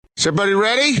Is everybody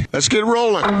ready? Let's get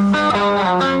rolling.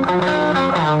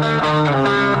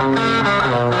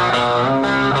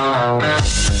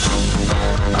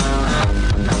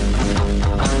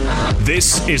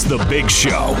 This is The Big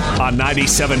Show on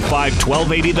 97.5,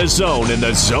 1280 The Zone and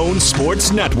The Zone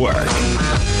Sports Network.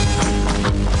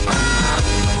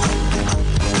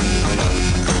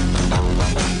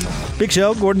 Big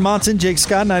Show, Gordon Monson, Jake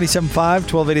Scott, 97.5,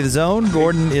 1280 The Zone.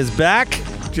 Gordon is back.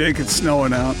 Jake, it's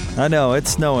snowing out. I know,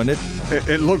 it's snowing.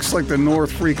 It looks like the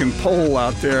North freaking Pole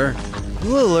out there. A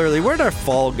little early. Where'd our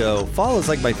fall go? Fall is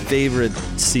like my favorite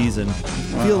season.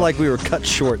 I feel like we were cut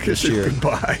short this year.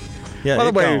 Goodbye. Yeah, by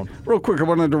the way, real quick, I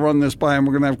wanted to run this by, and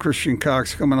we're going to have Christian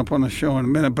Cox coming up on the show in a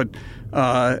minute. But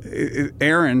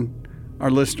Aaron,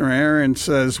 our listener Aaron,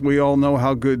 says we all know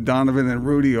how good Donovan and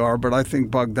Rudy are, but I think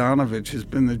Bogdanovich has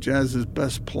been the Jazz's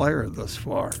best player thus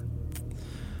far.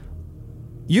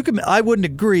 I wouldn't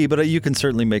agree, but you can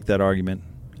certainly make that argument.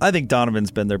 I think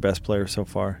Donovan's been their best player so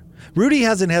far. Rudy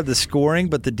hasn't had the scoring,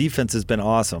 but the defense has been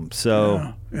awesome.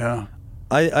 So yeah.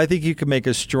 I think you can make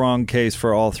a strong case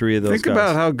for all three of those guys. Think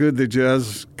about how good the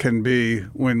Jazz can be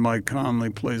when Mike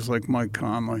Conley plays like Mike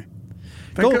Conley.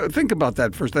 Think about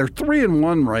that first. They're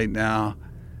 3-1 right now.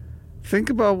 Think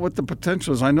about what the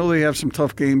potential is. I know they have some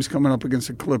tough games coming up against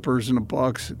the Clippers and the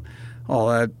Bucks and all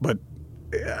that, but,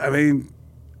 I mean,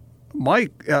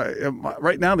 Mike,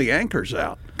 right now the anchor's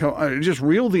out. Just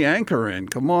reel the anchor in.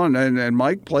 Come on, and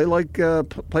Mike, play like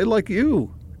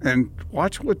you, and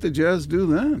watch what the Jazz do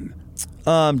then.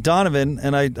 Donovan,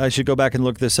 and I should go back and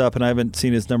look this up, and I haven't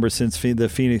seen his numbers since the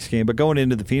Phoenix game, but going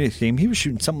into the Phoenix game, he was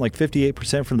shooting something like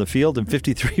 58% from the field and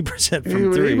 53%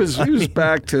 from three. He was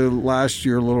back to last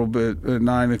year a little bit,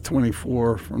 9 of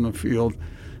 24 from the field.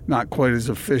 Not quite as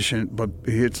efficient, but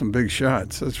he hit some big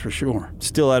shots, that's for sure.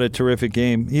 Still had a terrific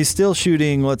game. He's still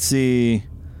shooting, let's see,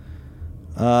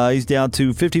 he's down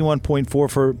to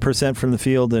 51.4% from the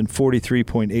field and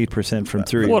 43.8% from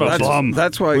three. What a bum.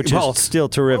 That's why. Which is still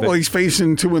terrific. Well, he's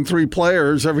facing 2 and 3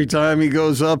 players every time he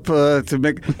goes up to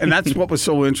make. And that's what was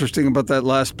so interesting about that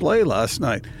last play last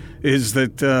night is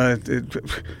that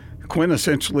Quinn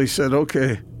essentially said,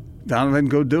 okay, Donovan,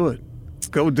 go do it.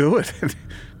 Go do it.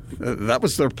 That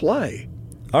was their play.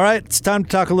 All right, it's time to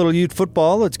talk a little Ute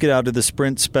football. Let's get out to the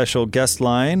Sprint special guest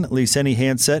line. Lease any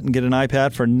handset and get an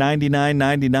iPad for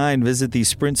 $99.99. Visit the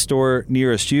Sprint store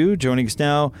nearest you. Joining us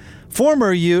now,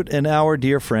 former Ute and our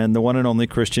dear friend, the one and only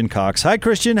Christian Cox. Hi,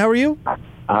 Christian. How are you?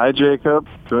 Hi, Jacob.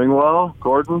 Doing well.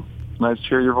 Gordon, nice to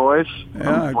hear your voice.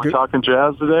 Yeah, we're talking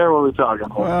Jazz today, or what are we talking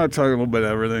about? Well, talking a little bit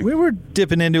of everything. We were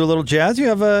dipping into a little Jazz. You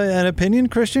have an opinion,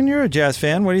 Christian? You're a Jazz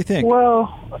fan. What do you think?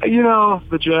 Well,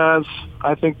 the Jazz,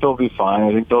 I think they'll be fine.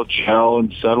 I think they'll gel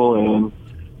and settle in.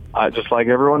 Just like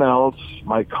everyone else,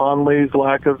 Mike Conley's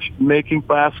lack of making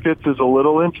baskets is a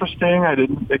little interesting. I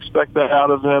didn't expect that out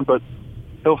of him, but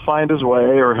he'll find his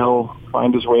way, or he'll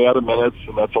find his way out of minutes,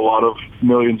 and that's a lot of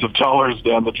millions of dollars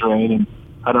down the drain. And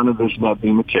I don't envision that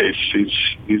being the case.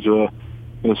 He's a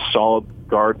solid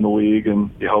guard in the league, and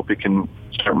you hope he can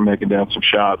start making down some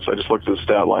shots. I just looked at the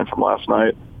stat line from last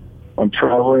night. I'm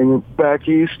traveling back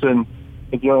east, and I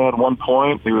think he only had 1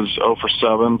 point. He was 0 for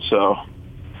 7, so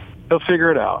he'll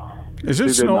figure it out. Is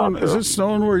it snowing? Is it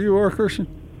snowing where you are, Christian?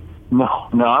 No,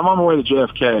 I'm on my way to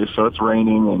JFK, so it's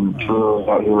raining and true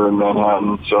out here in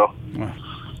Manhattan. So,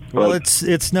 well, it's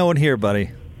snowing here,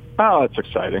 buddy. Oh, it's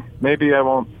exciting. Maybe I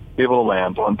won't be able to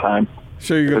land one time.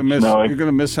 So you're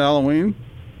gonna miss Halloween?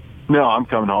 No, I'm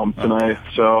coming home tonight,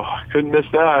 so I couldn't miss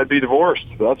that. I'd be divorced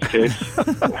if that's the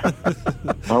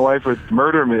case. My wife would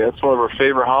murder me. That's one of her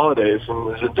favorite holidays,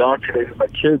 and is indoctrinated my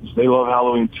kids. They love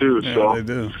Halloween too, yeah, so they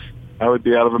do. I would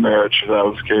be out of a marriage if that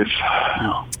was the case.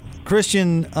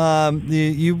 Christian,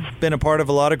 you've been a part of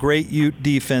a lot of great Ute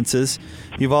defenses.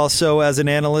 You've also, as an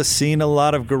analyst, seen a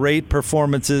lot of great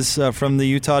performances from the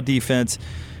Utah defense.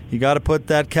 You got to put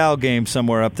that Cal game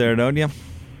somewhere up there, don't you?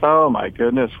 Oh, my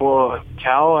goodness. Well,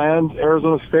 Cal and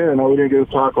Arizona State, I know we didn't get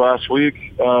to talk last week,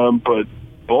 but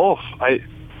both. I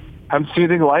haven't seen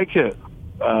anything like it.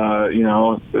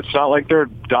 It's not like they're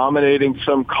dominating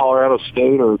some Colorado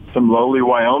State or some lowly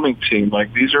Wyoming team.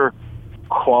 Like, these are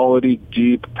quality,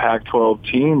 deep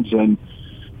Pac-12 teams, and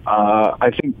I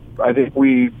think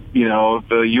we, the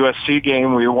USC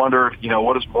game, we wondered,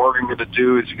 what is Morgan going to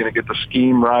do? Is he going to get the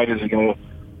scheme right? Is he going to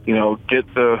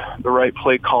get the right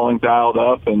play calling dialed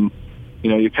up? And,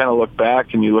 you kind of look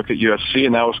back and you look at USC,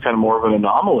 and that was kind of more of an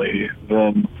anomaly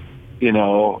than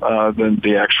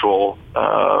the actual,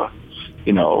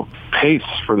 pace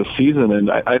for the season. And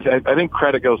I think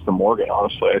credit goes to Morgan,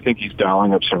 honestly. I think he's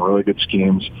dialing up some really good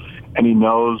schemes, and he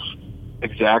knows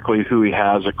exactly who he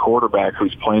has, a quarterback who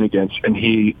he's playing against, and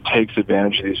he takes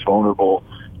advantage of these vulnerable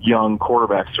young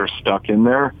quarterbacks that are stuck in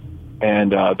there,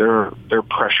 and they're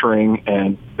pressuring,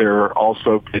 and they're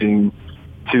also getting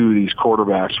to these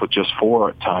quarterbacks with just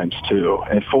 4 at times too,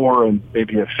 and 4 and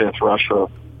maybe a 5th rusher.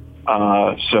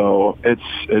 So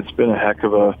it's been a heck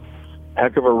of a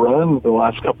run the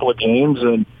last couple of games,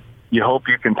 and you hope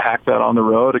you can pack that on the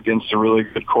road against a really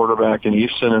good quarterback in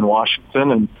Easton and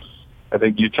Washington. And I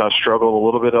think Utah struggled a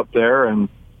little bit up there, and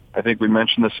I think we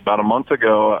mentioned this about a month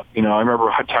ago. I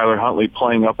remember Tyler Huntley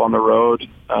playing up on the road.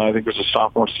 I think it was a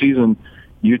sophomore season.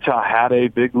 Utah had a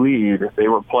big lead. They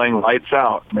were playing lights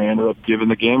out, and they ended up giving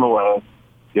the game away.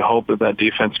 You hope that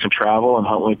defense can travel and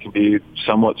Huntley can be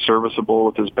somewhat serviceable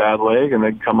with his bad leg, and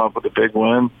they can come up with a big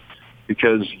win,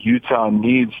 because Utah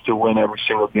needs to win every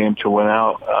single game to win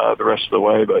out the rest of the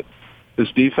way. But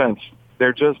this defense,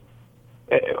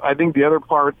 I think the other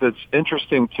part that's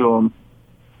interesting to them,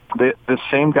 the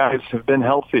same guys have been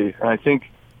healthy. And I think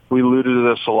we alluded to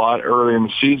this a lot early in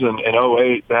the season in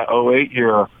 2008, that 2008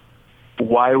 year.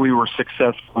 Why we were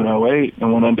successful in 2008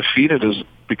 and went undefeated is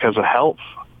because of health.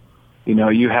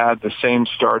 You had the same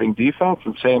starting defense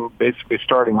and same basically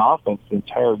starting offense the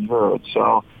entire year.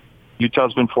 So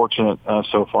Utah's been fortunate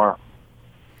so far.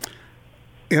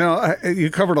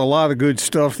 You covered a lot of good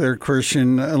stuff there,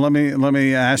 Christian. Let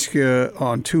me ask you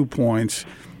on 2 points.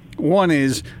 One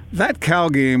is that Cal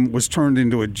game was turned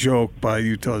into a joke by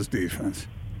Utah's defense.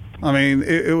 I mean,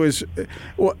 it was.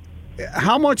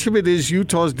 How much of it is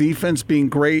Utah's defense being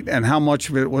great, and how much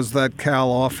of it was that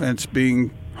Cal offense being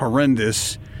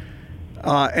horrendous?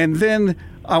 And then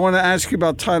I want to ask you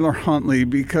about Tyler Huntley,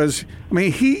 because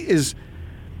is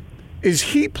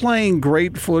he playing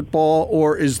great football,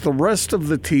 or is the rest of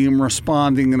the team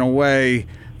responding in a way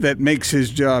that makes his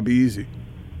job easy?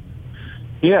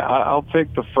 Yeah, I'll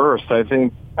take the first. I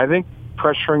think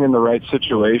pressuring in the right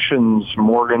situations,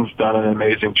 Morgan's done an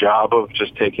amazing job of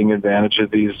just taking advantage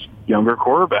of these younger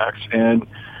quarterbacks, and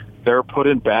they're put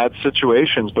in bad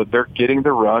situations, but they're getting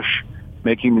the rush,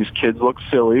 making these kids look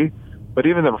silly. But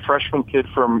even the freshman kid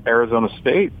from Arizona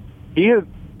State, he has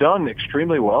done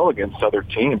extremely well against other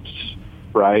teams,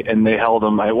 right? And they held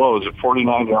him,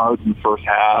 49 yards in the first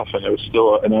half, and it was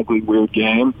still an ugly, weird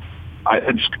game. I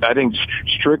think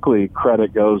strictly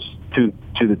credit goes to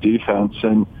the defense.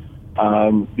 And,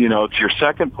 to your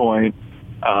second point,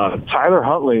 Tyler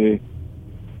Huntley,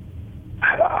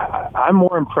 I'm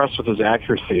more impressed with his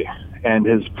accuracy and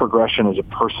his progression as a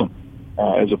person,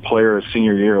 as a player his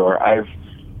senior year. I've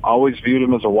always viewed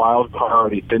him as a wild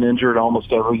card. He's been injured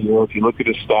almost every year. If you look at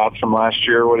his stats from last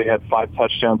year, when he had 5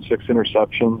 touchdowns, 6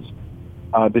 interceptions.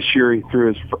 This year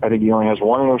I think he only has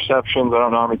 1 interception. I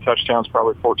don't know how many touchdowns,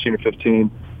 probably 14 or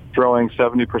 15, throwing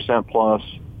 70% plus.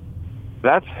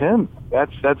 That's him.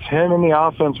 That's him in the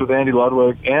offense with Andy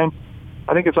Ludwig. And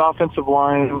I think his offensive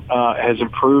line has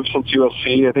improved since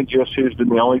USC. I think USC has been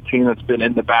the only team that's been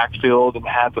in the backfield and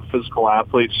had the physical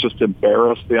athletes just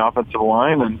embarrass the offensive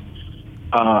line. And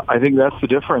I think that's the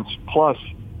difference. Plus,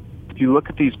 if you look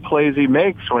at these plays he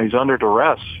makes when he's under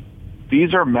duress,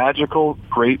 these are magical,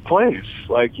 great plays.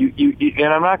 Like and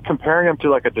I'm not comparing him to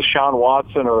like a Deshaun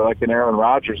Watson or like an Aaron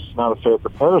Rodgers. It's not a fair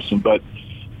comparison. But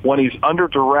when he's under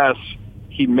duress,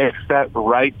 he makes that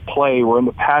right play. Where in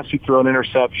the past he throw an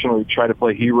interception or he try to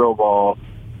play hero ball.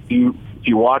 You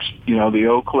watch, the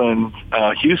Oakland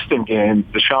Houston game.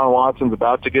 Deshaun Watson's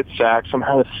about to get sacked,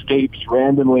 somehow escapes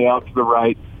randomly out to the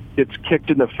right, gets kicked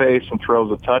in the face and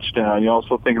throws a touchdown. You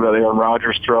also think about Aaron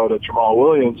Rodgers' throw to Jamal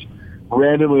Williams,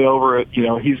 randomly over it.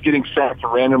 He's getting sacked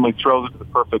and randomly throws it to the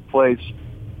perfect place.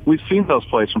 We've seen those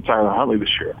plays from Tyler Huntley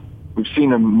this year. We've seen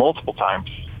them multiple times.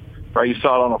 Right? You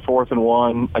saw it on a 4th and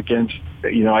 1 against,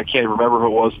 I can't remember who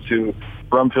it was, to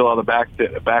Brumfield out of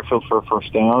the backfield for a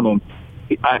first down. And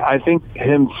I think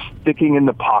him sticking in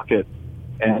the pocket,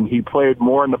 and he played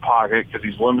more in the pocket because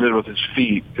he's limited with his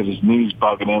feet because his knee's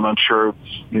bugging him. I'm sure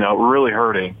it's, really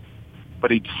hurting.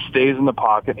 But he stays in the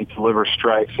pocket and he delivers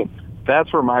strikes. And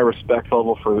that's where my respect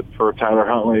level for Tyler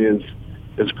Huntley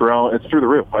is grown. It's through the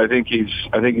roof. I think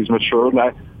he's matured.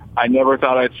 And I never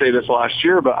thought I'd say this last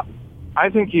year, but I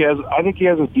think he has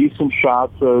a decent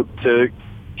shot to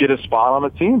get a spot on the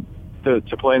team to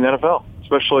play in the NFL,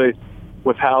 especially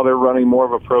with how they're running more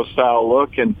of a pro style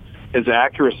look and his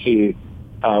accuracy.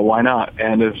 Why not?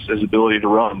 And his ability to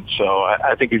run. So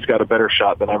I think he's got a better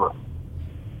shot than ever.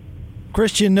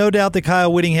 Christian, no doubt that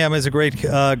Kyle Whittingham is a great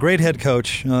head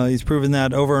coach. He's proven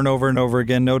that over and over and over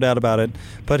again, no doubt about it.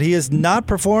 But he has not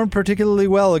performed particularly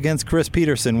well against Chris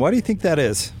Peterson. Why do you think that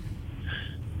is?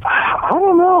 I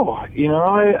don't know.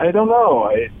 I don't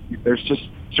know. There's just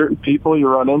certain people you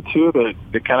run into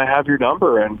that kind of have your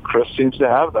number, and Chris seems to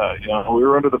have that.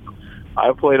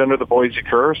 I played under the Boise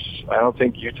curse. I don't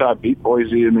think Utah beat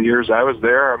Boise in the years I was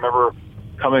there. I remember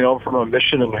coming home from a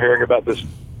mission and hearing about this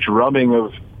drumming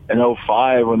of an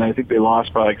 05 when I think they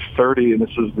lost by like 30, and this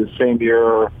is the same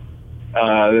year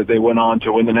that they went on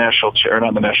to win the national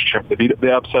not the national championship.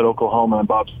 They upset Oklahoma and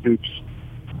Bob Stoops.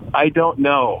 I don't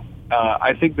know.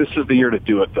 I think this is the year to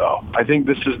do it, though. I think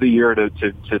this is the year to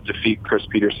defeat Chris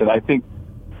Peterson. I think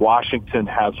Washington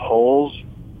has holes.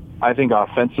 I think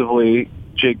offensively,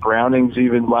 Jake Browning's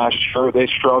even last year, they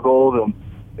struggled, and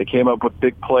they came up with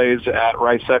big plays at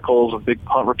Rice-Eccles, a big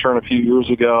punt return a few years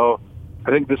ago.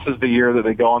 I think this is the year that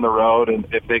they go on the road, and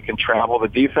if they can travel the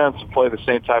defense and play the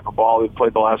same type of ball they've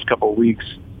played the last couple of weeks.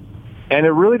 And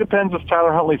it really depends if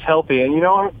Tyler Huntley's healthy. And,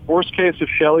 worst case, if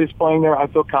Shelley's playing there, I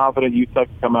feel confident Utah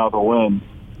can come out with a win.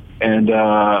 And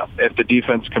if the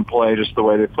defense can play just the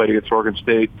way they played against Oregon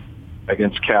State,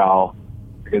 against Cal,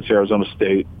 against Arizona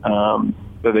State,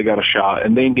 that they got a shot.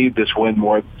 And they need this win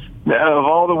more. Of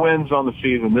all the wins on the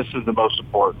season, this is the most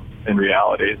important in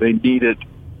reality. They need it.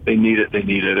 They need it. They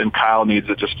need it. And Kyle needs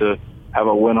it just to have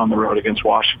a win on the road against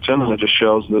Washington. And it just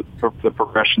shows the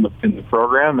progression in the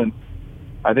program. And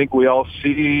I think we all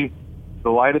see the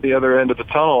light at the other end of the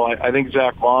tunnel. I think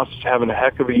Zach Moss is having a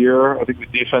heck of a year. I think the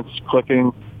defense is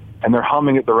clicking, and they're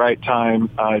humming at the right time.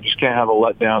 I just can't have a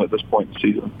letdown at this point in the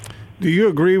season. Do you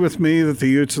agree with me that the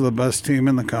Utes are the best team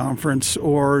in the conference,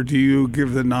 or do you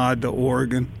give the nod to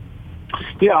Oregon?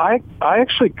 Yeah, I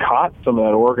actually caught some of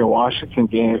that Oregon-Washington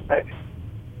game.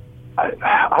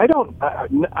 I don't.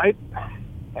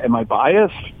 Am I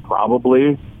biased?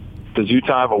 Probably. Does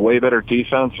Utah have a way better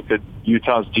defense? Could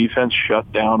Utah's defense shut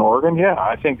down Oregon? Yeah,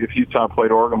 I think if Utah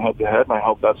played Oregon head-to-head, and I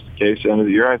hope that's the case at the end of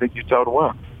the year, I think Utah would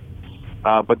win.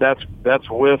 But that's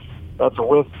with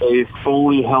a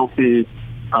fully healthy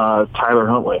Tyler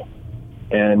Huntley.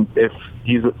 And if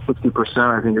he's at 60%,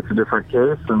 I think it's a different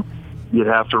case, and you'd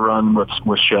have to run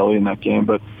with Shelley in that game.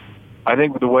 But I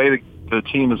think the way the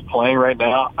team is playing right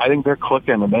now, I think they're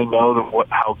clicking, and they know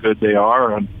how good they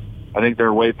are, and I think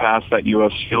they're way past that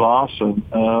USC loss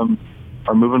and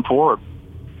are moving forward.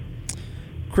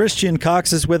 Christian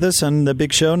Cox is with us on the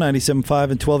Big Show,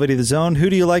 97.5 and 1280 The Zone. Who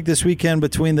do you like this weekend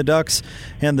between the Ducks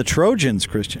and the Trojans,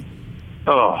 Christian?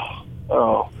 Oh,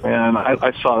 man,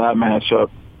 I saw that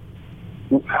matchup.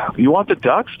 You want the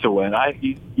Ducks to win. I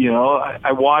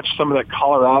watched some of that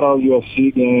Colorado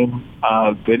USC game.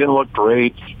 They didn't look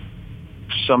great.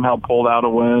 Somehow pulled out a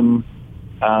win.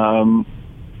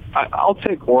 I'll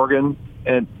take Oregon.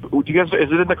 And do you guys? Is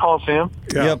it in the Coliseum?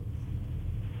 Yeah. Yep.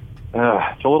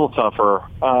 It's a little tougher.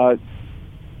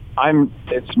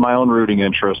 It's my own rooting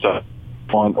interest. I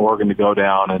want Oregon to go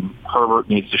down, and Herbert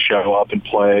needs to show up and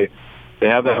play. They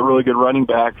have that really good running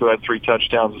back who had 3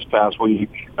 touchdowns this past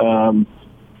week.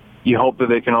 You hope that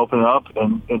they can open it up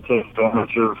and take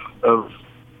advantage of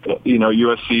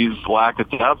USC's lack of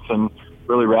depth and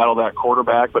really rattle that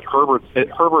quarterback. But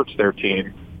Herbert's their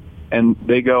team, and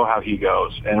they go how he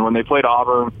goes. And when they played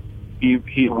Auburn,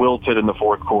 he wilted in the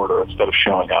fourth quarter instead of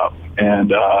showing up.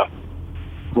 And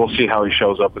we'll see how he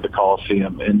shows up at the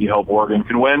Coliseum. And you hope Oregon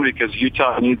can win because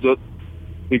Utah needs it,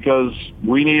 because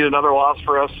we need another loss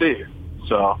for SC.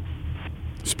 So,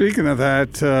 speaking of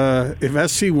that,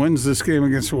 if SC wins this game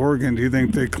against Oregon, do you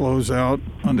think they close out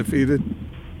undefeated?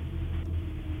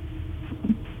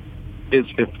 Do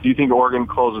you think Oregon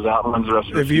closes out and wins the rest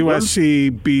of the season? If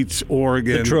USC beets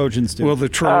Oregon, the Trojans do. Will the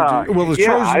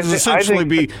Trojans essentially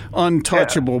be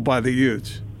untouchable by the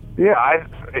Utes? Yeah,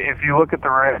 if you look at the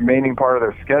remaining part of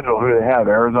their schedule, who do they have?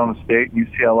 Arizona State,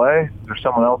 UCLA? Is there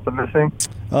someone else I'm missing?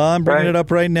 I'm bringing it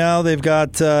up right now. They've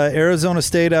got Arizona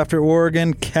State after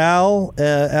Oregon, Cal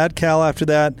at Cal after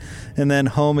that, and then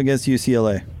home against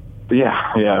UCLA.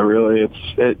 Yeah, really,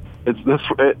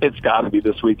 it's got to be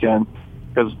this weekend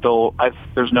because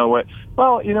there's no way.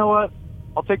 Well, you know what?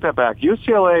 I'll take that back.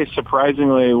 UCLA,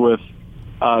 surprisingly, with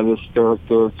their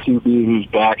QB who's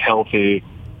back healthy.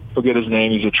 Forget his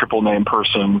name. He's a triple name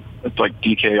person. It's like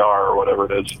DKR or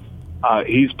whatever it is.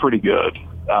 He's pretty good.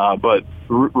 But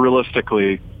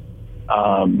realistically,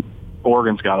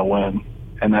 Oregon's got to win,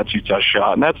 and that's Utah's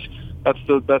shot. And that's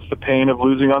the pain of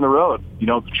losing on the road. You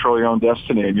don't control your own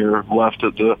destiny, and you're left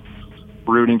at the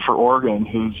rooting for Oregon,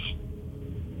 who's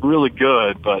really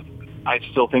good, but I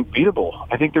still think beatable.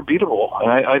 I think they're beatable,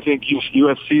 and I think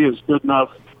USC is good enough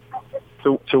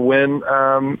to win.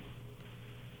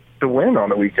 To win on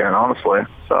the weekend, honestly.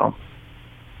 So,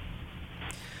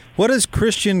 what does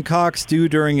Christian Cox do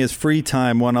during his free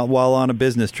time while on a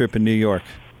business trip in New York?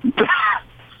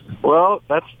 Well,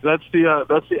 that's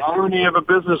the irony of a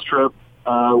business trip.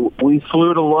 We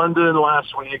flew to London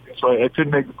last week, so I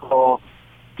couldn't make the call.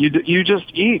 You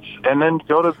just eat and then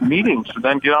go to meetings and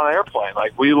then get on an airplane.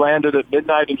 Like, we landed at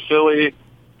midnight in Philly,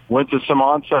 went to some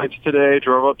on-sites today,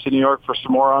 drove up to New York for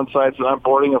some more on-sites, and I'm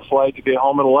boarding a flight to get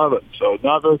home at 11. So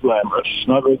not very glamorous.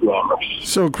 Not very glamorous.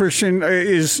 So, Christian,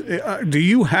 do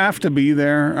you have to be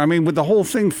there? I mean, would the whole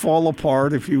thing fall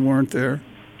apart if you weren't there?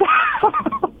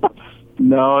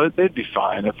 No, they'd be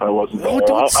fine if I wasn't there. Oh,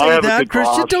 don't say that,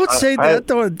 Christian. Don't say that.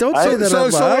 Don't say that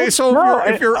out loud. So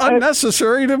if you're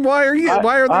unnecessary, then why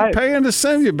are they paying to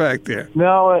send you back there?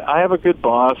 No, I have a good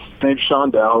boss named Sean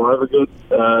Dowell. I have a good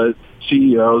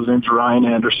CEO. His name's Ryan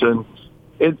Anderson.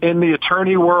 In the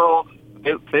attorney world,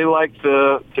 they like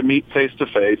to meet face to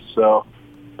face. So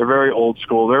they're very old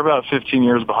school. They're about 15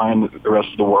 years behind the rest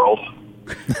of the world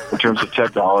in terms of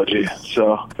technology.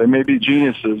 So they may be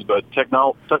geniuses, but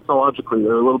technologically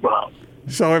they're a little behind.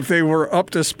 So if they were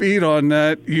up to speed on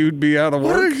that, you'd be out of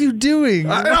work? What are you doing?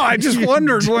 I just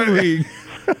wondered what.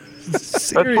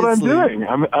 That's what I'm doing.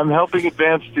 I'm helping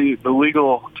advance the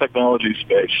legal technology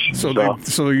space.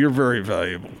 So you're very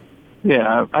valuable.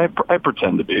 Yeah, I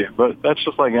pretend to be, but that's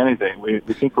just like anything. We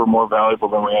think we're more valuable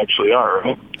than we actually are,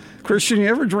 right? Christian, you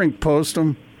ever drink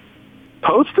Postum?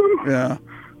 Postum? Yeah.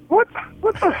 What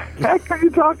the heck are you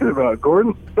talking about,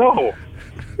 Gordon? No.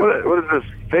 What is this,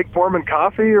 fake Mormon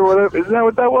coffee or whatever? Isn't that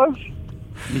what that was?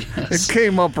 Yes. It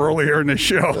came up earlier in the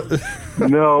show.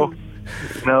 No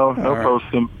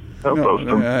Postum. No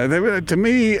Postum. To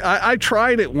me, I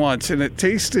tried it once, and it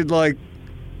tasted like,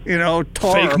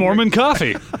 tar. Fake Mormon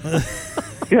coffee.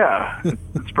 Yeah,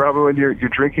 it's probably when you're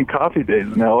drinking coffee days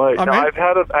in L.A. I've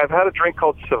had a drink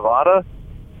called Cevada.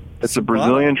 It's a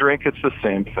Brazilian drink. It's the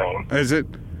same thing. Is it?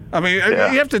 I mean, you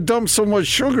have to dump so much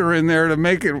sugar in there to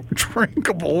make it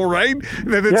drinkable, right?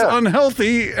 That it's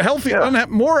unhealthy,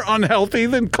 more unhealthy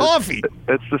than coffee.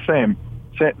 It's the same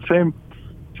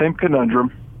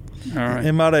conundrum. All right.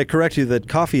 And might I correct you that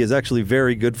coffee is actually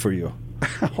very good for you?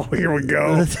 Oh, here we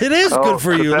go. It is good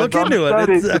for you. Look into it.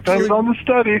 It depends on the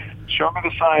study. Show me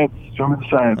the science.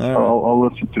 I'll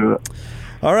listen to it.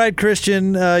 All right,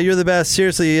 Christian, you're the best.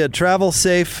 Seriously, travel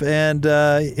safe and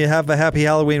you have a happy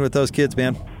Halloween with those kids,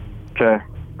 man. Okay.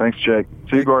 Thanks, Jake.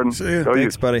 See you, Gordon. See you.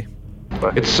 Thanks, buddy.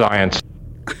 Bye. It's science.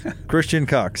 Christian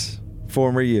Cox,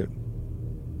 former Ute.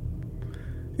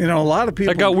 A lot of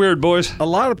people. That got weird, boys. A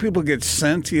lot of people get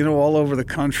sent, all over the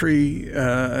country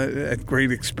at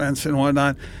great expense and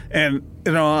whatnot. And,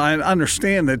 I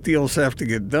understand that deals have to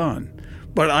get done.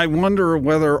 But I wonder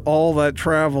whether all that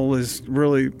travel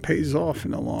really pays off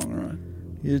in the long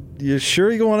run. You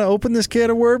sure you want to open this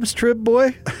can of worms, Trib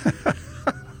boy?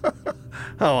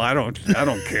 Oh, I don't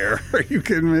care. Are you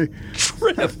kidding me?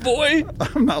 Trip, boy.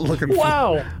 I'm not looking for.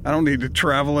 Wow. I don't need to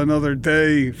travel another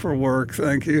day for work.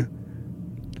 Thank you.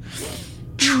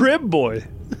 Trip, boy.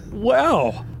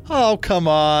 Wow. Oh, come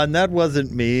on. That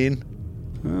wasn't mean.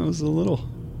 That was a little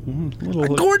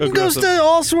Gordon goes to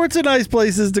all sorts of nice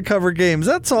places to cover games.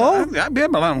 That's all. Yeah,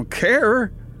 but I don't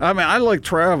care. I mean, I like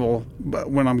travel,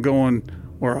 but when I'm going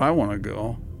where I want to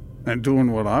go and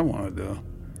doing what I want to do.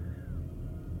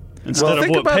 Instead of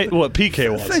what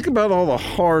PK wants. Think about all the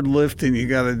hard lifting you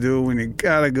got to do when you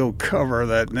got to go cover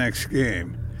that next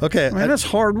game. Okay, I mean, that's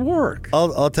hard work.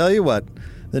 I'll tell you what.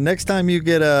 The next time you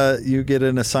get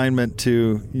an assignment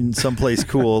to someplace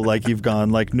cool, like you've gone,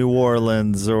 like New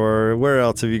Orleans, or where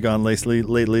else have you gone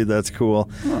lately? That's cool.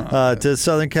 To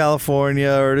Southern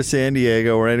California or to San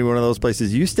Diego or any one of those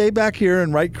places. You stay back here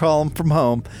and write column from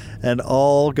home, and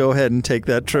I'll go ahead and take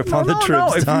that trip on the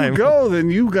trip's time. If you go, then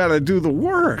you got to do the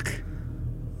work.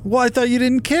 Well, I thought you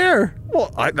didn't care.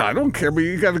 Well, I don't care, but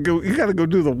you got to go. You got to go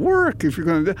do the work if you're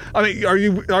going to do. I mean,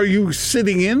 are you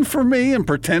sitting in for me and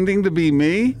pretending to be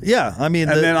me? Yeah, I mean,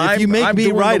 if you make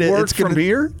me write it, it's from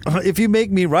here. If you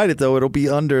make me write it, though, it'll be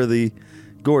under the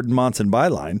Gordon Monson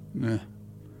byline. Yeah.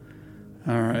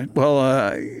 All right. Well,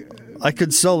 I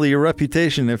could sully your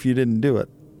reputation if you didn't do it.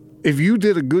 If you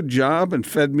did a good job and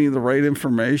fed me the right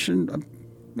information,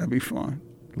 that'd be fine.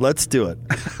 Let's do it.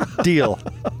 Deal.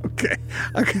 Okay.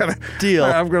 Deal.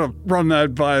 I'm gonna run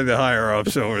that by the higher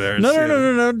ups over there.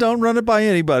 No. Don't run it by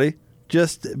anybody.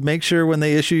 Just make sure when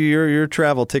they issue your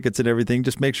travel tickets and everything,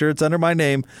 just make sure it's under my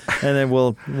name, and then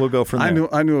we'll go from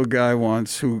there. I knew a guy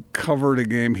once who covered a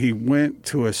game. He went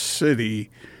to a city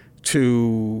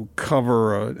to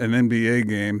cover an NBA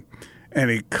game, and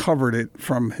he covered it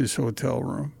from his hotel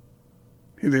room.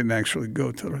 He didn't actually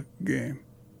go to the game.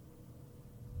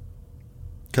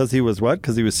 Because he was what?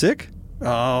 Because he was sick?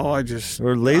 Oh, or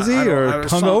lazy or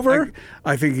hungover?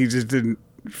 I think he just didn't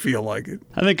feel like it.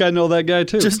 I think I know that guy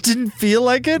too. Just didn't feel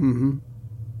like it? Mm-hmm.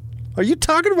 Are you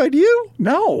talking about you?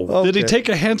 No. Okay. Did he take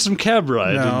a handsome cab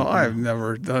ride? No, I've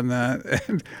never done that.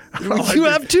 And You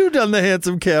have too done the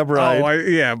handsome cab ride.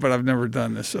 Yeah, but I've never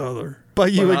done this other.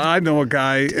 But I know a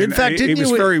guy. In fact, he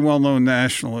was very well known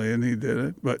nationally, and he did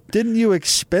it. But didn't you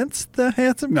expense the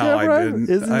handsome no, cab I ride? didn't.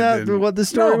 Isn't I that didn't. what the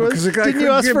story No, was? because the guy Didn't you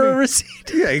couldn't ask give for me- a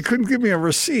receipt? Yeah, he couldn't give me a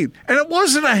receipt, and it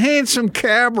wasn't a handsome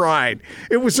cab ride.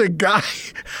 It was a guy.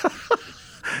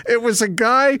 It was a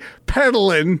guy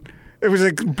pedaling. It was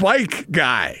a bike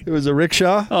guy. It was a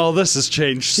rickshaw. Oh, this has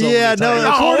changed so Yeah, many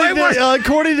no. times.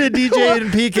 According to DJ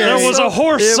and PK, There was a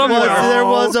horse somewhere. There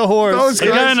was a horse. Those A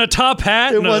guy in a top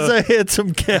hat It and was a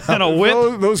handsome cab. and a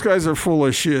whip. Those guys are full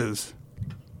of shiz.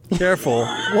 Careful.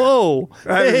 Whoa.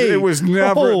 It was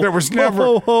never. Whoa. There was never.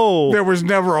 Whoa, whoa. There was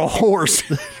never a horse.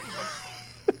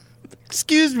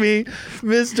 Excuse me,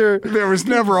 Mister. There was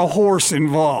never a horse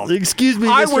involved. Excuse me,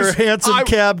 I Mr. was- Handsome I-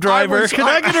 Cab Driver. Can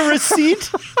I get a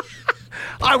receipt?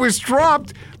 I was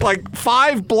dropped like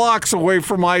 5 blocks away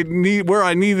from where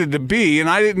I needed to be, and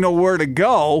I didn't know where to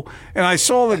go. And I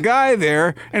saw the guy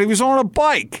there, and he was on a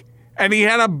bike, and he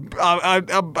had a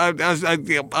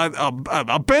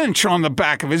bench on the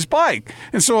back of his bike.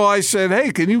 And so I said,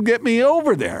 "Hey, can you get me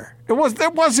over there?" There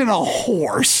wasn't a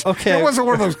horse. Okay. It wasn't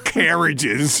one of those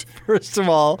carriages. First of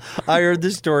all, I heard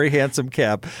the story handsome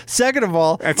cab. Second of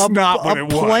all, That's not what it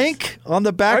was. A plank on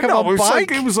the back I know, of a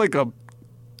bike? it was like a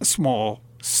small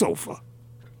sofa.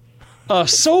 A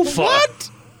sofa. What?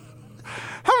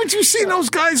 Haven't you seen those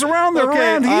guys around? They're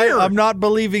around here. I'm not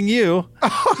believing you.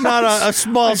 Not a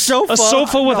small sofa. A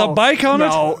sofa with a bike on it?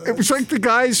 No, it was like the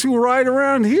guys who ride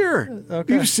around here.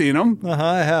 Okay. You've seen them. Uh-huh,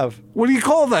 I have. What do you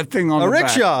call that thing on A the back?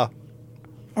 rickshaw.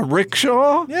 A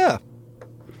rickshaw? Yeah.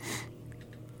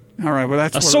 All right, well,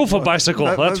 that's A what it sofa was. bicycle.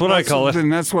 That's what I call it. Then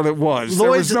that's what it was.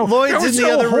 Lloyd's there was in no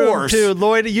the other horse. room, too.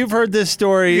 Lloyd, you've heard this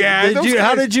story. Yeah, those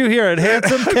How guys- did you hear it?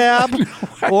 Handsome cab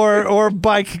or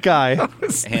bike guy?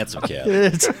 Handsome cab.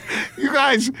 You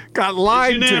guys got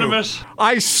lied It's unanimous. to.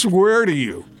 I swear to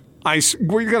you.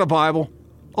 You got a Bible?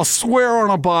 I'll swear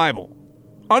on a Bible.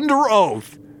 Under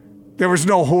oath, there was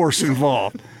no horse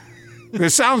involved. It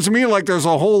sounds to me like there's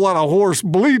a whole lot of horse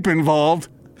bleep involved.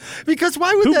 Because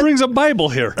why would Who brings a Bible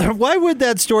here? Why would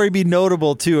that story be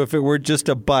notable too if it were just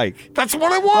a bike? That's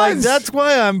what it was. Like, that's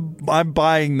why I'm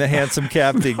buying the handsome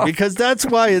cab thing, because that's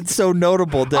why it's so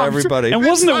notable to everybody. And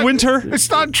wasn't it winter? It's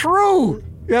not true.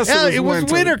 Yes, Yeah, it was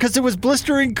winter because it was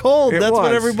blistering cold. It That's what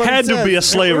was. everybody Had said. to be a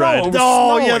sleigh ride. it was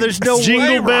Oh, snowing. yeah, there's no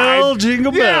Jingle way. bell,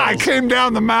 jingle bell. Yeah, I came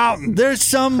down the mountain. There's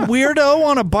some weirdo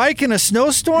on a bike in a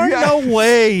snowstorm? Yeah. No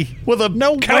way. With a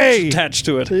No couch way. attached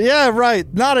to it. Yeah, right.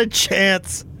 Not a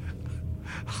chance.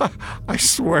 I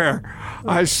swear,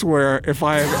 if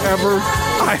I had ever,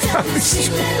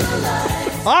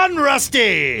 On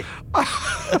Rusty.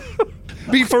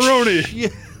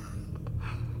 Beefaroni.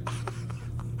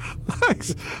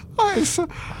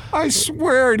 I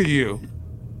swear to you,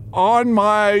 on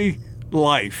my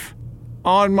life,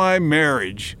 on my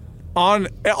marriage, on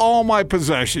all my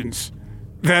possessions,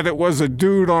 that it was a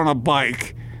dude on a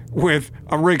bike with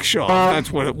a rickshaw.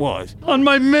 That's what it was. On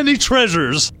my many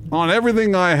treasures. On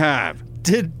everything I have.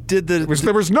 There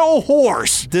was no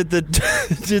horse. Did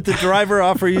the driver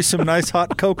offer you some nice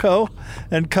hot cocoa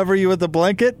and cover you with a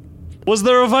blanket? Was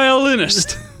there a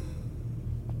violinist?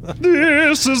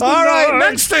 This is the All right, night.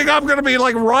 next thing I'm going to be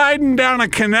like riding down a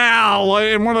canal like,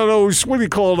 in one of those, what do you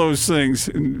call those things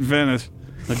in Venice?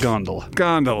 The gondola.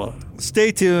 Gondola.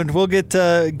 Stay tuned. We'll get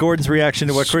Gordon's reaction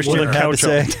to what Christian With a had to couch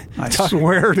on. say. I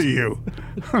swear to you,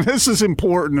 this is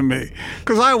important to me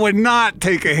because I would not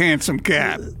take a handsome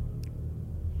cab.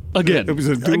 Again. It was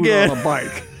a dude Again. on a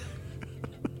bike.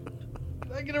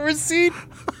 Can I get a receipt?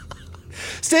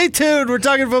 Stay tuned. We're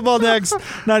talking football next.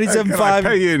 Can I 97.5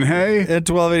 pay you in hay? and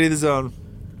 1280 The Zone.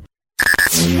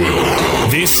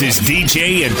 This is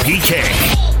DJ and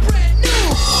PK.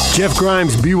 Jeff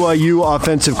Grimes, BYU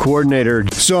offensive coordinator.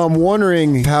 So I'm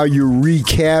wondering how you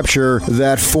recapture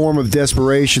that form of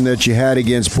desperation that you had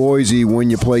against Boise when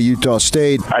you play Utah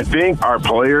State. I think our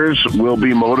players will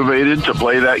be motivated to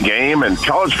play that game, and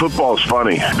college football is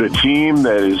funny. The team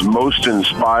that is most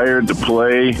inspired to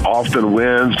play often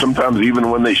wins, sometimes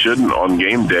even when they shouldn't on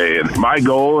game day. And my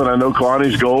goal, and I know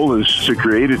Kalani's goal, is to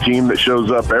create a team that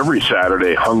shows up every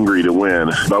Saturday hungry to win.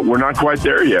 But we're not quite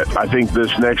there yet. I think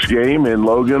this next game in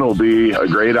Logan will be a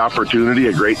great opportunity,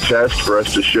 a great test for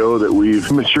us to show that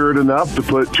we've matured enough to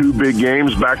put 2 big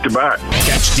games back to back.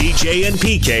 Catch DJ and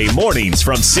PK mornings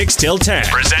from 6 till 10.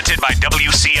 Presented by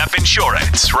WCF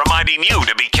Insurance. Reminding you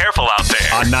to be careful out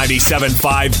there. On 97.5,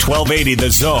 1280 The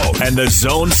Zone and The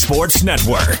Zone Sports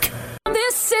Network.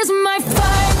 This is my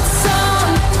fight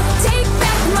song. Take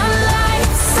back my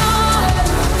life song.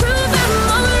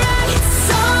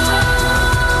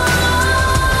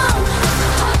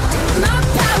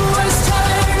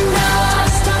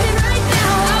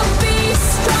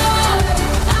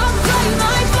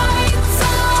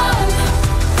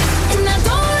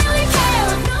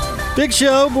 Big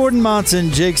show. Gordon Monson,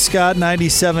 Jake Scott,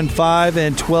 97.5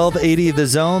 and 1280 The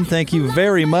Zone. Thank you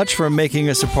very much for making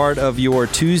us a part of your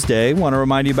Tuesday. Want to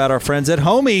remind you about our friends at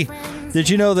Homey. Did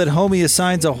you know that Homey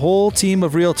assigns a whole team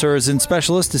of realtors and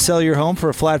specialists to sell your home for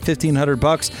a flat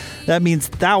 $1,500? That means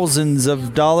thousands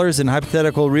of dollars in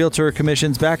hypothetical realtor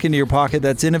commissions back into your pocket.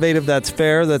 That's innovative. That's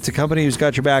fair. That's a company who's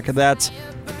got your back. That's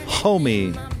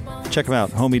Homey. Check them out,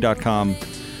 homey.com.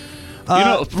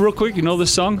 Real quick, you know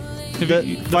this song?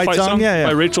 The fight song? Yeah.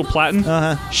 By Rachel Platten.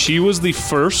 Uh-huh. She was the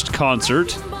first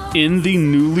concert in the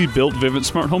newly built Vivint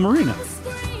Smart Home Arena.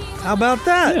 How about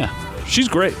that? Yeah, she's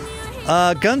great.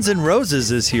 Guns N'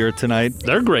 Roses is here tonight.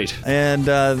 They're great. And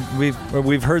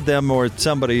we've heard them or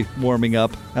somebody warming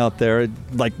up out there. It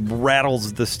like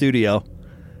rattles the studio.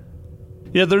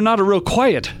 Yeah, they're not a real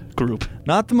quiet group.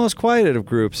 Not the most quiet of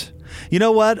groups. You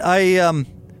know what?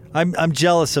 I'm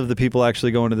jealous of the people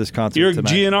actually going to this concert You're a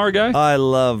tonight. GNR guy? I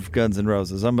love Guns N'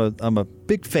 Roses. I'm a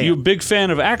big fan. You a big fan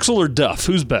of Axl or Duff?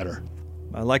 Who's better?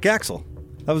 I like Axl.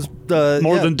 That was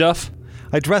more than Duff?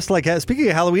 I dressed like, speaking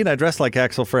of Halloween, I dressed like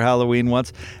Axl for Halloween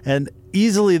once, and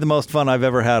easily the most fun I've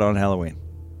ever had on Halloween.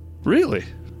 Really?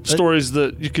 Stories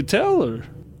that you could tell, or?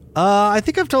 I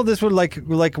think I've told this one. Like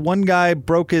one guy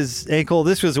broke his ankle.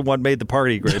 This was the one made the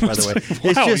party great, by the way.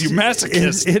 Wow, you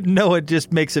masochist. It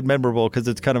just makes it memorable because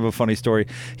it's kind of a funny story.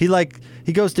 He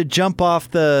goes to jump off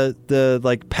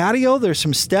the patio. There's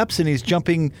some steps, and he's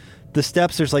jumping the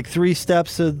steps. There's like 3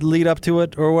 steps that lead up to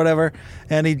it or whatever,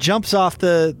 and he jumps off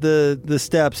the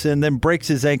steps and then breaks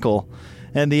his ankle.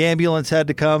 And the ambulance had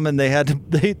to come, and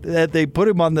they put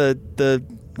him on the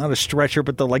not a stretcher,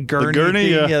 but the gurney. The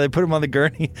gurney, thing. Yeah, they put him on the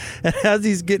gurney. And as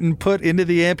he's getting put into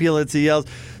the ambulance, he yells,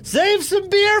 "Save some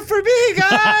beer for me,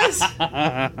 guys!"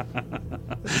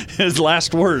 His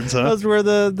last words, huh? Those were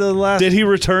the last. Did he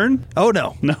return? Oh,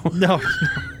 no. No.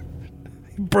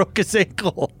 He broke his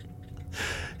ankle.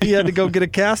 He had to go get a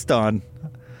cast on.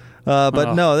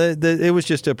 But no, it was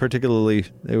just a particularly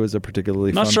Not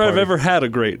fun sure party. I've ever had a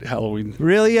great Halloween.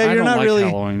 Really? Yeah, You're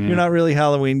not really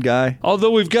Halloween guy. Although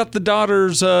we've got the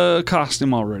daughter's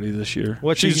costume already this year.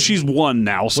 She's 1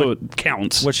 now, so it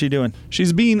counts. What's she doing?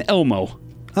 She's being Elmo.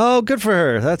 Oh, good for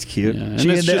her. That's cute. Yeah, She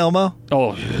into Elmo?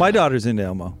 Oh, yeah. My daughter's into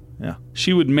Elmo. Yeah.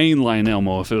 She would mainline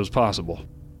Elmo if it was possible.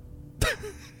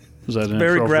 Was that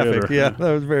Very graphic. or- Yeah,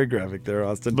 that was very graphic there,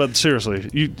 Austin. But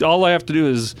seriously, all I have to do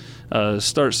is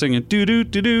start singing doo doo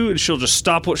doo doo, and she'll just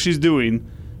stop what she's doing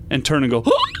and turn and go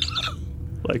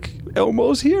like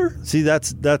Elmo's here. See,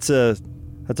 that's a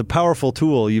powerful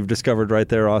tool you've discovered right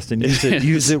there, Austin.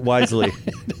 Use it wisely.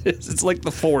 It's like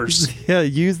the Force. Yeah,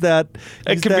 use that.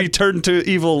 It can be turned to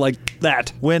evil like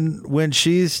that. When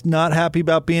she's not happy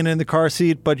about being in the car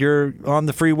seat, but you're on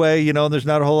the freeway, there's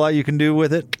not a whole lot you can do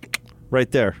with it. Right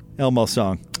there, Elmo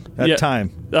song.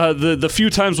 Time. The few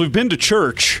times we've been to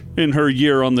church in her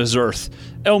year on this earth,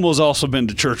 Elmo's also been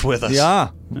to church with us.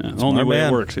 Yeah. Only way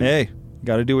it works. Hey,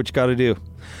 got to do what you got to do.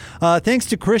 Thanks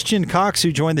to Christian Cox,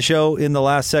 who joined the show in the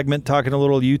last segment, talking a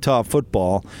little Utah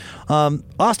football.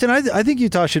 Austin, I think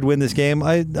Utah should win this game.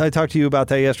 I talked to you about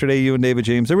that yesterday, you and David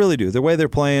James. I really do. The way they're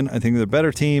playing, I think they're a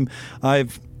better team.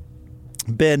 I've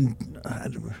been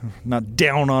not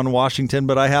down on Washington,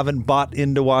 but I haven't bought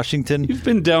into Washington. You've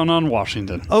been down on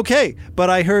Washington. Okay,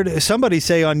 but I heard somebody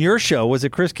say on your show, was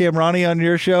it Chris Camrani on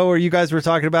your show, or you guys were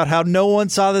talking about how no one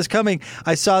saw this coming?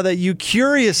 I saw that you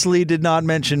curiously did not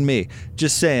mention me.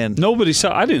 Just saying. Nobody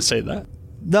saw. I didn't say that.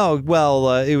 No,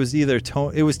 well, it was either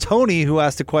it was Tony who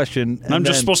asked a question. And I'm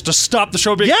just supposed to stop the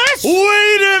show. Being, Yes!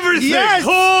 Wait, everything. Yes!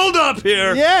 Hold up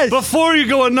here. Yes! Before you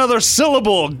go another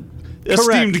syllable,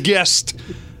 esteemed guest.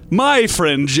 My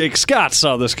friend Jake Scott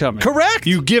saw this coming. Correct.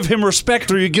 You give him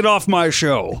respect or you get off my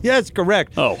show. Yes,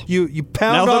 correct. Oh. You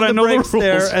pound Now that on I the know the brakes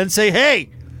there rules. and say,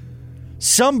 hey,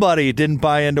 somebody didn't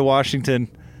buy into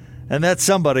Washington, and that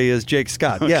somebody is Jake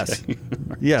Scott. Yes.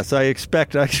 Yes, I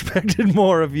expected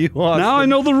more of you, Austin. Now I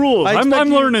know the rules. I I'm expect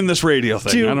you learning this radio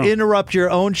thing. to interrupt your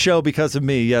own show because of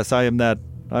me. Yes, I am that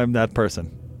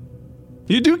person.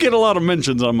 You do get a lot of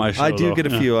mentions on my show. I do though. get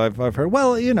a few. I've heard.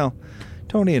 Well,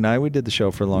 Tony and I, we did the show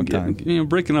for a long time.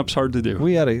 Breaking up's hard to do.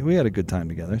 We had a good time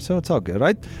together, so it's all good.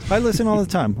 I listen all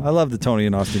the time. I love the Tony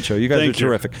and Austin show. You guys Thank are you.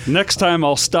 terrific. Next time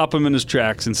I'll stop him in his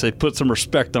tracks and say, put some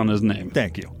respect on his name.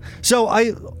 Thank you. So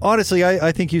I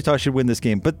think Utah should win this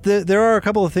game, but there are a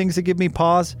couple of things that give me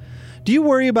pause. Do you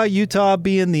worry about Utah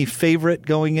being the favorite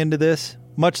going into this,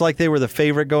 much like they were the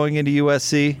favorite going into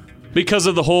USC? Because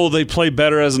of the whole they play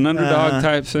better as an underdog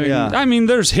type thing. Yeah. I mean,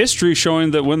 there's history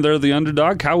showing that when they're the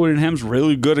underdog, Kyle Whittingham's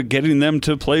really good at getting them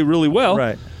to play really well.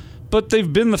 Right. But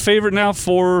they've been the favorite now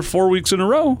for 4 weeks in a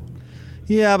row.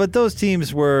 Yeah, but those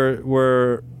teams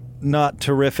were not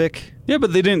terrific. Yeah,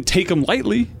 but they didn't take them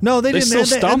lightly. No, they didn't. Still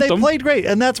stomped and they them. played great,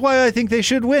 and that's why I think they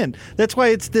should win. That's why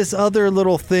it's this other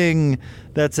little thing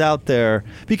that's out there.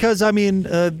 Because, I mean,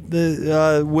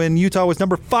 when Utah was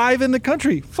number 5 in the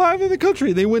country,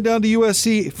 they went down to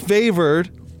USC favored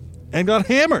and got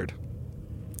hammered.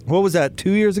 What was that,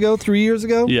 2 years ago, 3 years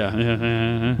ago?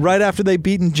 Yeah. Right after they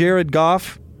beaten Jared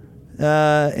Goff.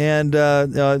 And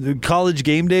College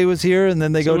Game Day was here, and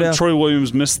then they go down. Troy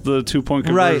Williams missed the 2-point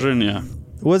conversion, right. Yeah.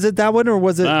 Was it that one, or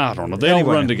was it? I don't know. They all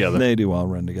run together. They do all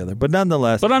run together. But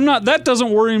nonetheless. But that doesn't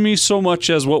worry me so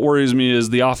much as what worries me is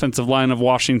the offensive line of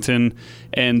Washington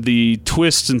and the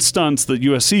twists and stunts that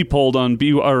USC pulled on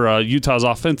Utah's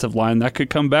offensive line. That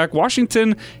could come back.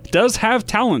 Washington does have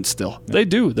talent still. They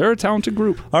do. They're a talented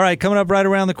group. All right, coming up right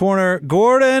around the corner,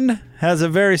 Gordon has a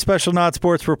very special Not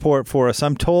Sports report for us.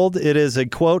 I'm told it is a,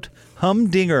 quote,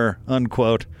 humdinger,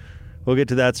 unquote. We'll get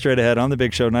to that straight ahead on The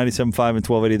Big Show, 97.5 and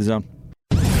 1280 The Zone.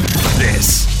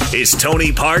 This is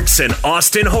Tony Parks and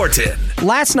Austin Horton.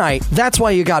 Last night, that's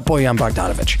why you got Bojan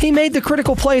Bogdanovic. He made the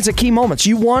critical plays at key moments.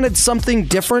 You wanted something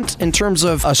different in terms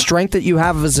of a strength that you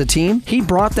have as a team. He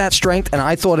brought that strength, and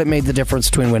I thought it made the difference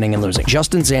between winning and losing.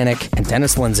 Justin Zanuck and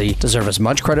Dennis Lindsey deserve as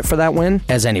much credit for that win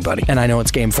as anybody. And I know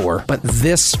it's game 4, but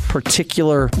this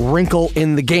particular wrinkle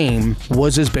in the game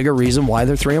was as big a reason why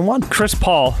they're 3-1. Chris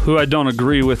Paul, who I don't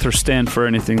agree with or stand for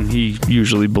anything he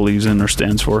usually believes in or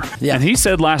stands for. Yeah. And he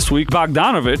said last week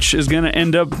Bogdanovic is going to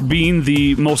end up being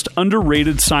the most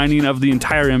underrated signing of the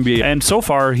entire NBA. And so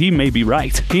far, he may be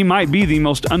right. He might be the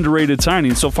most underrated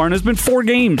signing so far, and it's been 4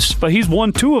 games, but he's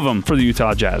won 2 of them for the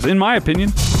Utah Jazz, in my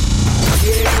opinion.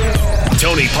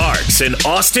 Tony Parks and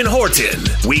Austin Horton.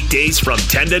 Weekdays from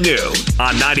 10 to noon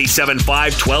on 97.5,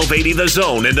 1280 The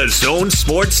Zone and the Zone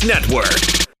Sports Network.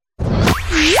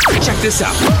 Check this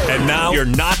out. And now your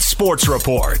Not Sports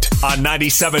Report on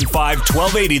 97.5,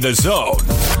 1280 The Zone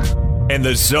and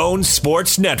the Zone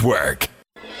Sports Network.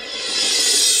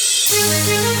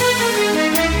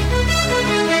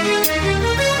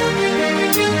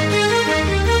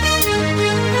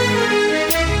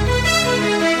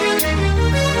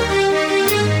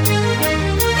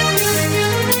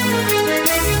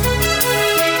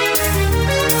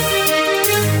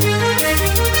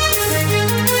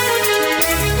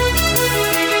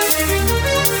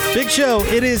 Big Show,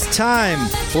 it is time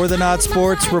for the Not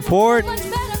Sports Report,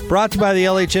 brought to you by the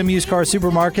LHM Used Car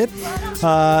Supermarket.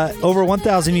 Over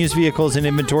 1,000 used vehicles in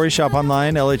inventory. Shop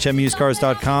online,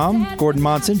 lhmusedcars.com. Gordon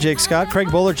Monson, Jake Scott, Craig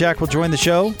Bowler, Jack will join the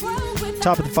show.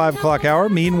 Top of the 5 o'clock hour.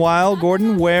 Meanwhile,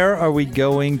 Gordon, where are we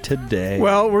going today?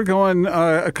 Well, we're going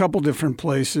a couple different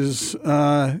places,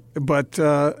 but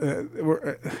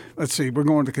let's see. We're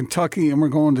going to Kentucky and we're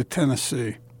going to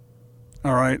Tennessee.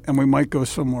 All right, and we might go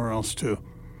somewhere else too.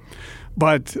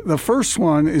 But the first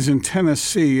one is in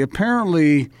Tennessee.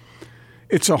 Apparently,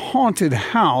 it's a haunted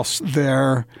house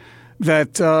there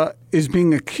that is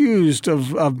being accused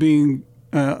of being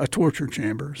a torture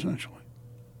chamber, essentially.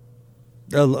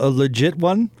 A legit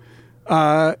one?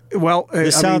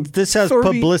 This has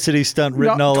publicity stunt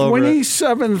written all over it.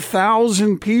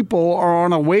 27,000 people are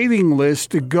on a waiting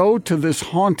list to go to this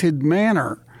haunted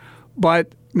manor.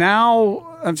 But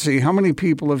now, let's see, how many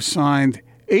people have signed?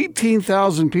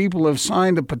 18,000 people have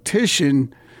signed a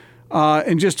petition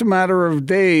in just a matter of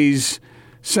days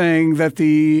saying that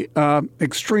the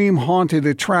extreme haunted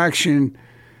attraction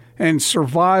and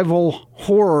survival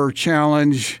horror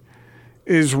challenge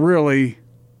is really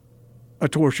a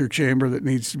torture chamber that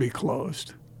needs to be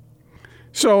closed.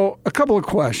 So a couple of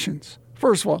questions.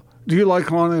 First of all, do you like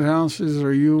haunted houses?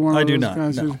 Are you one of those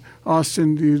guys? No.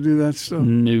 Austin, do you do that stuff?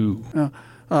 No.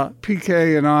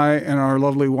 PK and I and our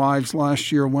lovely wives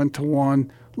last year went to one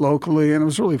locally, and it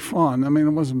was really fun. I mean,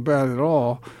 it wasn't bad at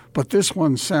all, but this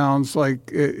one sounds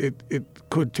like it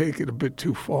could take it a bit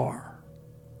too far.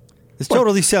 This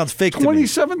totally sounds fake to me.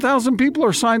 27,000 people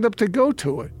are signed up to go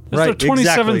to it. Is there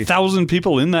 27,000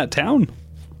 people in that town?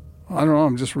 I don't know.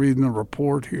 I'm just reading a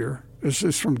report here. This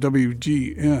is from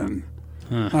WGN.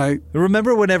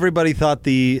 Remember when everybody thought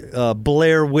the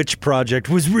Blair Witch Project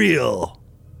was real?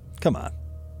 Come on.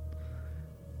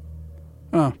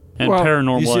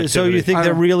 Paranormal activity. So you think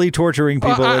they're really torturing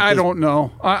people? I don't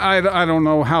know. I don't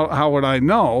know. How would I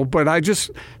know? But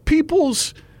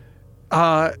people's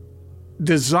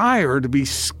desire to be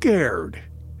scared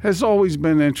has always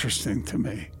been interesting to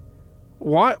me.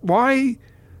 Why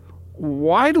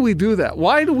do we do that?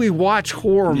 Why do we watch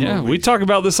horror movies? Yeah, we talk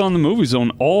about this on the Movie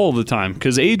Zone all the time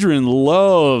because Adrian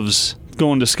loves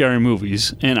going to scary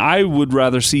movies, and I would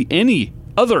rather see any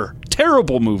other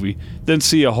terrible movie than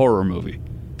see a horror movie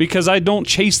because I don't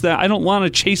chase that. I don't want to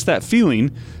chase that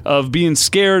feeling of being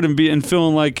scared and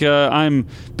feeling like I'm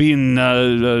being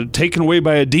taken away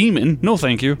by a demon. No,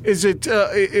 thank you. Is it?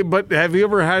 But have you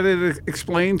ever had it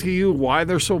explained to you why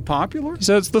they're so popular?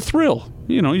 So it's the thrill.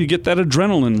 You get that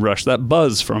adrenaline rush, that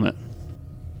buzz from it.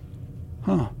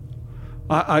 Huh.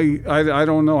 I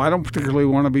don't know. I don't particularly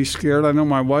want to be scared. I know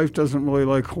my wife doesn't really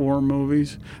like horror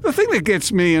movies. The thing that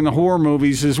gets me in the horror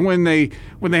movies is when they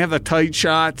have the tight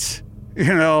shots,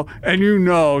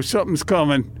 and something's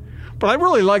coming. But I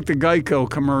really like the Geico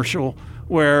commercial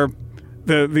where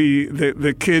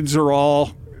the kids are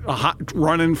all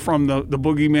running from the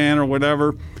boogeyman or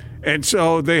whatever. And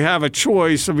so they have a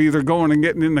choice of either going and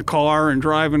getting in the car and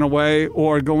driving away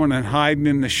or going and hiding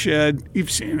in the shed.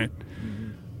 You've seen it.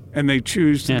 And they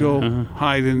choose to go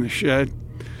hide in the shed.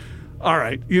 All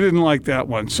right, you didn't like that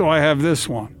one, so I have this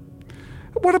one.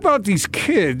 What about these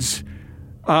kids,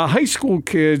 high school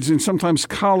kids and sometimes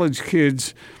college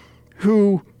kids,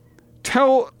 who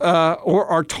tell or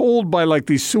are told by like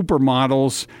these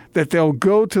supermodels that they'll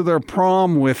go to their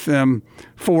prom with them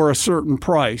for a certain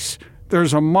price?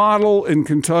 There's a model in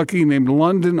Kentucky named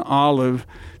London Olive,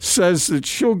 says that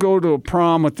she'll go to a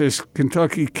prom with this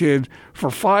Kentucky kid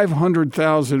for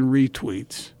 500,000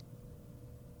 retweets.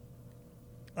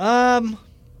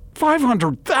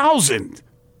 500,000?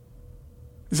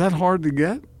 Is that hard to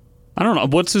get? I don't know.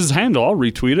 What's his handle? I'll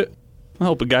retweet it. I'll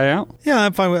help a guy out. Yeah,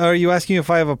 I'm fine. Are you asking if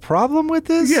I have a problem with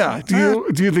this? Yeah.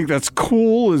 Do you think that's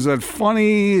cool? Is that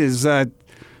funny? Is that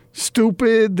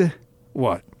stupid?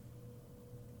 What?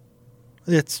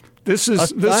 This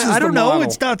is I don't know. Model.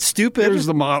 It's not stupid. Here's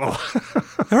the model.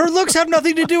 Her looks have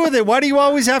nothing to do with it. Why do you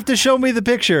always have to show me the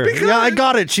picture? Because, yeah, I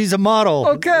got it. She's a model.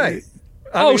 Okay.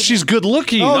 She's good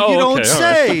looking. Oh, you don't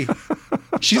say.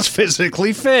 She's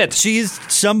physically fit. She's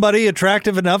somebody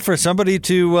attractive enough for somebody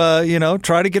to,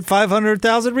 try to get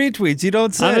 500,000 retweets. You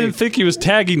don't say. I didn't think he was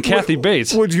tagging Kathy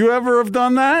Bates. Would you ever have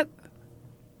done that?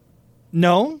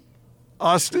 No.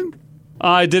 Austin?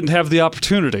 I didn't have the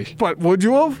opportunity. But would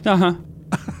you have? Uh-huh.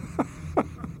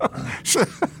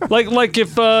 like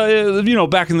if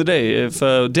back in the day, if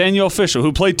Danielle Fisher,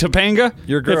 who played Topanga,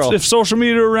 your girl, if social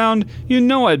media were around,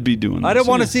 I'd be doing. I don't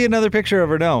want to see another picture of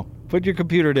her. No, put your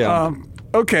computer down.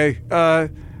 Okay.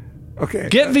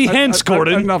 Get the hens,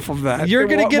 Gordon. Enough of that. You're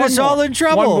going to get us all in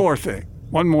trouble.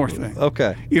 One more thing.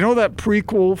 Okay. You know that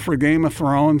prequel for Game of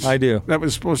Thrones? I do. That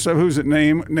was supposed to. Who's it?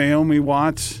 Naomi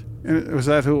Watts. Was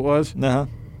that who it was? Uh-huh.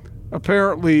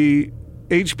 Apparently,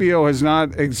 HBO has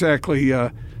not exactly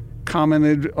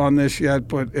commented on this yet,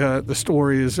 but the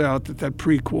story is out that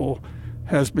prequel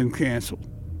has been canceled.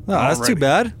 Oh, that's too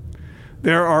bad.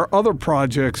 There are other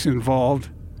projects involved,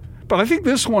 but I think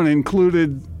this one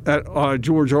included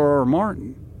George R.R.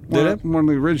 Martin. One of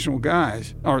the original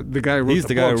guys, or the guy who wrote the books. He's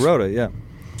the guy who wrote it, yeah.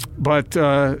 But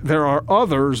there are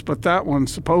others, but that one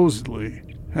supposedly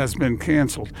has been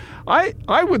canceled.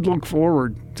 I would look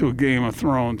forward to a Game of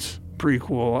Thrones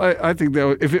prequel. I think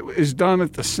that if it is done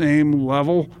at the same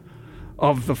level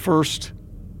of the first,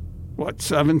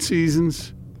 7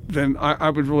 seasons, then I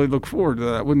would really look forward to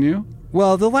that, wouldn't you?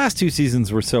 Well, the last 2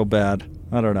 seasons were so bad.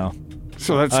 I don't know.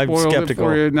 So that spoiled it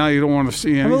for you. Now you don't want to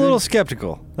see anything? I'm a little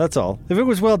skeptical. That's all. If it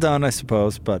was well done, I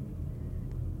suppose, but...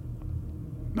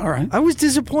 All right. I was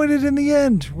disappointed in the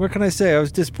end. What can I say? I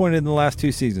was disappointed in the last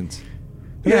 2 seasons.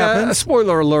 It happens.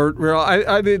 Spoiler alert.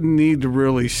 I didn't need to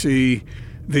really see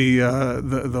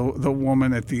the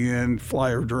woman at the end fly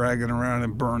her dragon around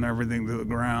and burn everything to the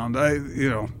ground.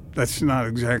 That's not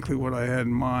exactly what I had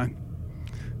in mind.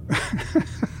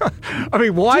 I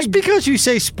mean, why? Just because you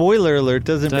say spoiler alert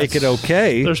doesn't make it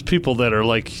okay. There's people that are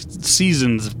like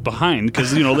seasons behind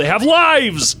because they have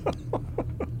lives.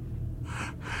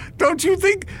 Don't you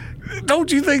think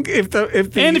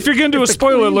if you're going to do a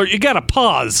spoiler alert, you got to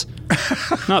pause.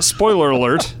 Not spoiler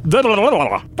alert. But if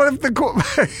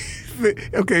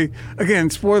okay, again,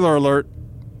 spoiler alert.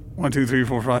 1, 2, 3,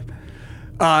 4,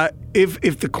 5.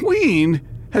 If the queen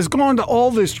has gone to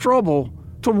all this trouble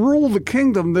to rule the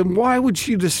kingdom, then why would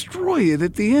she destroy it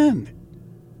at the end?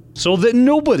 So that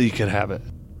nobody could have it.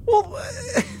 Well,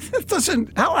 it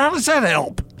doesn't. How does that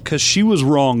help? Because she was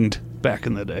wronged back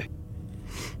in the day.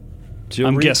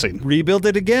 I'm guessing. Rebuild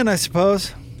it again, I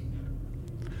suppose.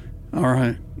 All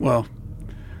right. Well,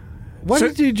 why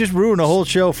did you just ruin a whole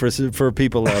show for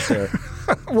people out there?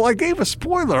 Well, I gave a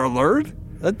spoiler alert.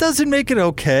 That doesn't make it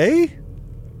okay.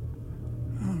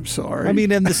 I'm sorry. I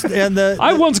mean,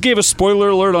 I once gave a spoiler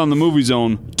alert on the Movie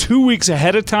Zone 2 weeks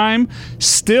ahead of time.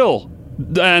 Still,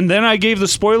 and then I gave the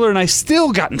spoiler, and I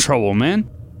still got in trouble, man.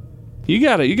 You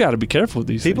gotta be careful with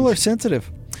these. People things. Are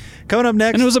sensitive. Coming up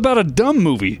next, and it was about a dumb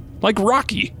movie like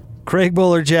Rocky. Craig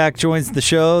Bolerjack joins the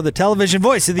show, the television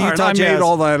voice of the Utah Jazz. I made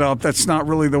all that up. That's not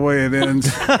really the way it ends.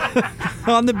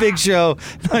 On the big show,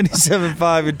 97.5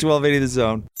 and 1280 The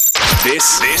Zone.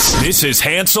 This is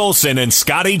Hans Olsen and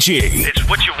Scotty G. It's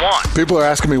what you want. People are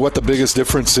asking me what the biggest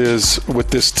difference is with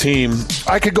this team.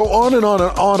 I could go on and on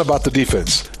and on about the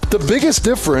defense. The biggest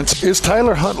difference is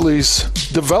Tyler Huntley's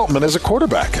development as a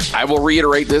quarterback. I will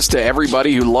reiterate this to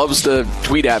everybody who loves to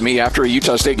tweet at me after a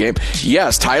Utah State game.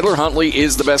 Yes, Tyler Huntley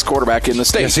is the best quarterback in the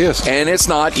state. Yes, he is. And it's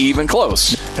not even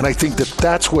close. And I think that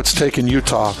that's what's taken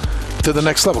Utah to the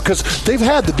next level, because they've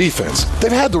had the defense,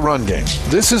 they've had the run game.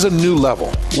 This is a new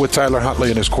level with Tyler Huntley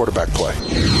and his quarterback play.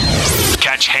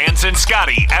 Catch Hans and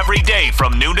Scotty every day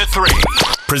from noon to 3.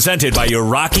 Presented by your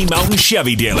Rocky Mountain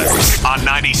Chevy dealers on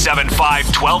 97.5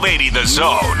 1280 The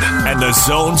Zone and The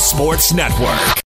Zone Sports Network.